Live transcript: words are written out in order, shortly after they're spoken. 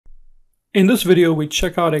In this video, we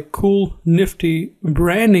check out a cool, nifty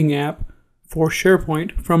branding app for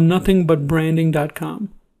SharePoint from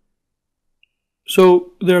nothingbutbranding.com.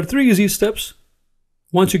 So there are 3 easy steps.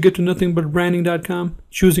 Once you get to nothingbutbranding.com,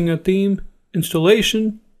 choosing a theme,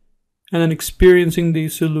 installation, and then experiencing the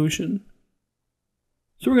solution.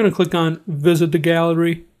 So we're going to click on Visit the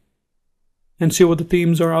Gallery and see what the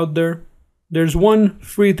themes are out there. There's one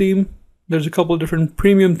free theme. There's a couple of different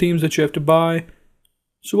premium themes that you have to buy.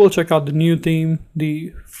 So we'll check out the new theme,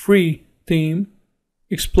 the free theme,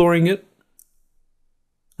 exploring it.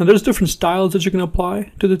 And there's different styles that you can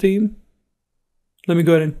apply to the theme. Let me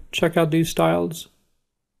go ahead and check out these styles.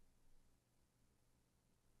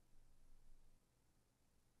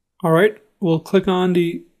 All right, we'll click on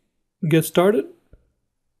the Get Started.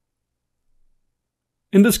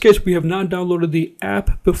 In this case, we have not downloaded the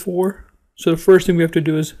app before. So the first thing we have to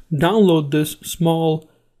do is download this small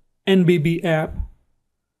NBB app.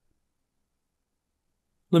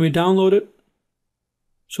 Let me download it.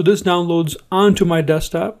 So this downloads onto my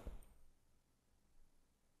desktop.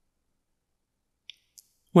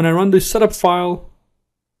 When I run the setup file,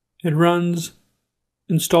 it runs,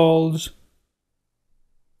 installs,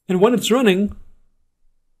 and when it's running,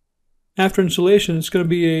 after installation, it's going to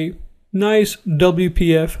be a nice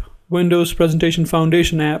WPF, Windows Presentation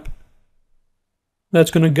Foundation app,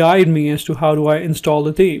 that's going to guide me as to how do I install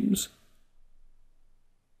the themes.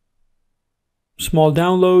 Small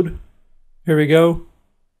download. Here we go.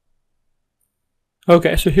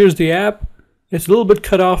 Okay, so here's the app. It's a little bit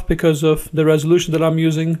cut off because of the resolution that I'm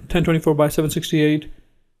using, 1024 by 768,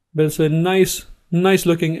 but it's a nice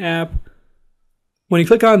looking app. When you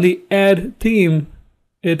click on the Add Theme,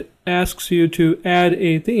 it asks you to add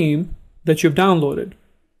a theme that you've downloaded.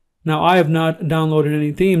 Now, I have not downloaded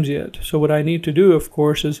any themes yet, so what I need to do, of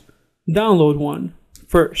course, is download one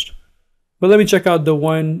first. But let me check out the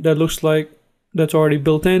one that looks like that's already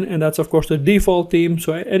built in, and that's of course the default theme.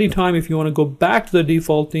 So at any time, if you want to go back to the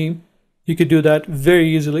default theme, you could do that very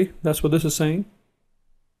easily. That's what this is saying.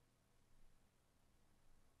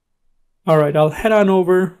 All right, I'll head on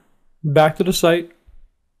over back to the site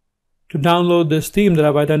to download this theme that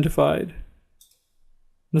I've identified.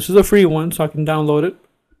 This is a free one, so I can download it.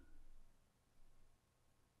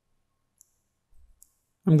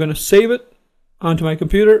 I'm going to save it onto my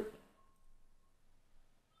computer.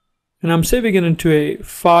 And I'm saving it into a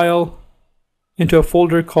file, into a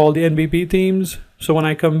folder called the NBB themes. So when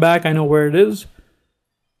I come back, I know where it is.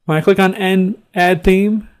 When I click on Add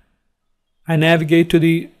Theme, I navigate to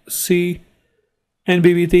the C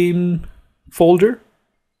NBB theme folder.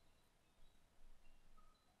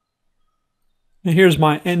 And here's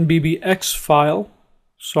my NBBX file.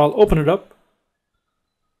 So I'll open it up.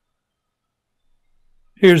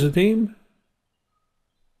 Here's the theme.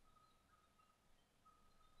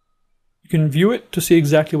 You can view it to see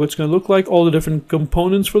exactly what it's going to look like, all the different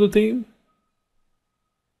components for the theme.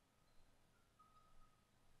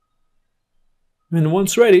 And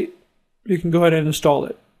once ready, you can go ahead and install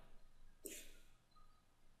it.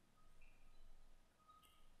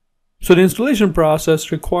 So the installation process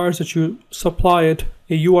requires that you supply it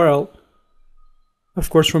a URL, of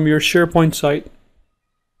course from your SharePoint site,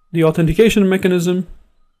 the authentication mechanism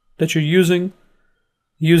that you're using,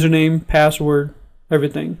 username, password,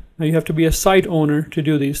 everything. Now you have to be a site owner to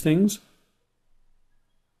do these things.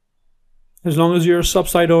 As long as you're a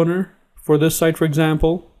sub-site owner, for this site for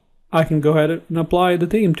example, I can go ahead and apply the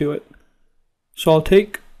theme to it. So I'll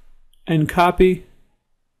take and copy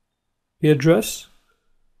the address,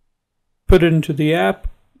 put it into the app.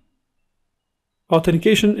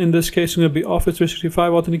 Authentication, in this case, is going to be Office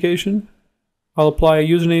 365 authentication. I'll apply a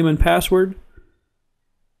username and password.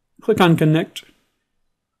 Click on Connect.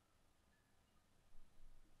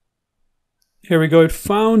 Here we go, it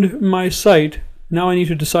found my site. Now I need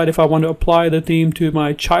to decide if I want to apply the theme to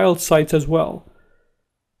my child sites as well.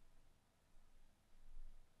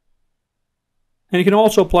 And you can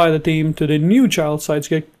also apply the theme to the new child sites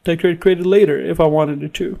that get created later if I wanted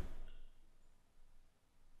it to.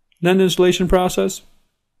 Then the installation process.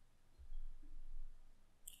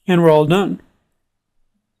 And we're all done.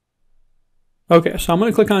 Okay, so I'm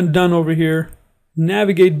going to click on Done over here,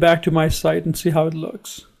 navigate back to my site and see how it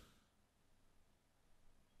looks.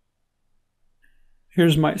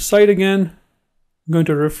 Here's my site again. I'm going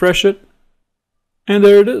to refresh it. And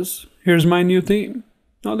there it is. Here's my new theme.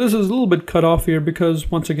 Now this is a little bit cut off here because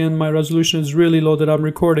once again my resolution is really low that I'm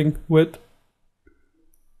recording with.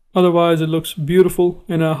 Otherwise it looks beautiful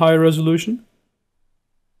in a high resolution.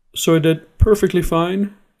 So it did perfectly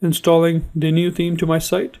fine installing the new theme to my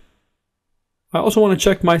site. I also want to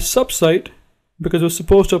check my sub-site because I was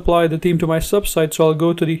supposed to apply the theme to my sub-site, so I'll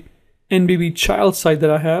go to the NBB child site that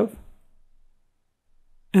I have.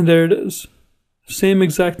 And there it is. Same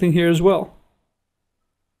exact thing here as well.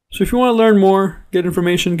 So if you want to learn more, get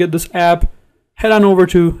information, get this app, head on over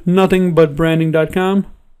to nothingbutbranding.com.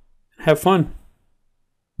 Have fun.